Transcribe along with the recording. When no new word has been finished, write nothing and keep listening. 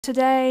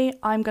Today,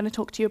 I'm going to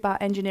talk to you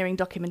about engineering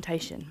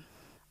documentation.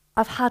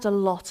 I've had a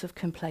lot of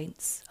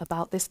complaints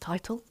about this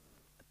title.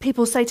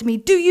 People say to me,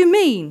 do you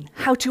mean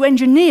how to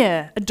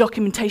engineer a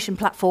documentation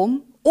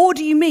platform, or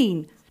do you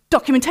mean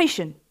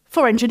documentation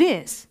for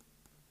engineers?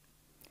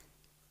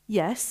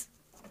 Yes.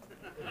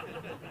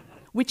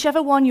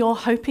 Whichever one you're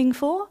hoping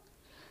for,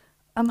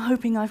 I'm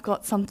hoping I've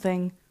got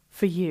something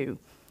for you.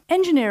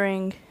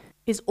 Engineering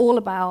is all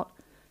about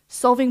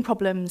solving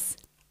problems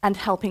and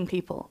helping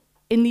people.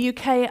 In the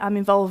UK, I'm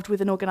involved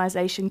with an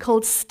organisation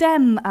called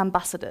STEM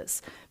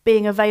Ambassadors,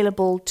 being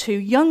available to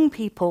young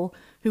people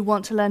who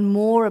want to learn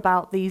more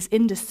about these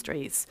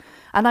industries.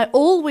 And I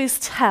always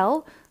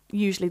tell,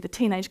 usually the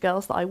teenage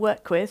girls that I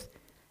work with,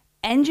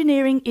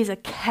 engineering is a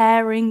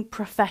caring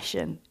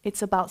profession.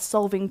 It's about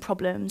solving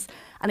problems,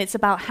 and it's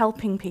about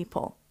helping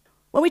people.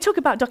 When we talk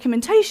about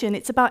documentation,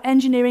 it's about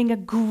engineering a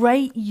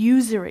great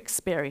user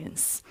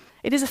experience.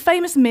 It is a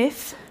famous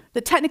myth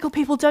that technical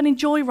people don't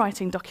enjoy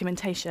writing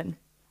documentation.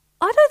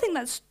 I don't think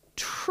that's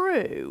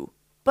true,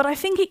 but I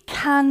think it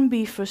can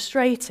be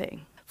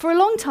frustrating. For a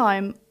long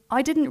time,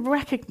 I didn't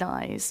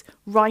recognize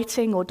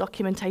writing or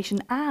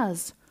documentation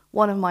as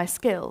one of my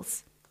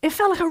skills. It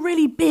felt like a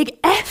really big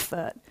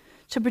effort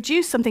to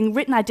produce something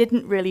written. I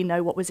didn't really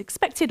know what was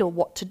expected or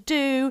what to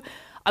do.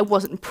 I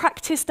wasn't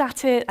practiced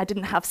at it. I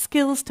didn't have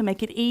skills to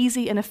make it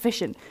easy and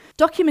efficient.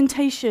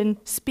 Documentation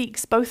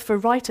speaks both for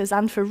writers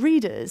and for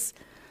readers.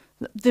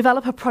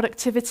 Developer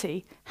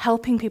productivity,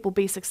 helping people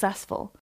be successful.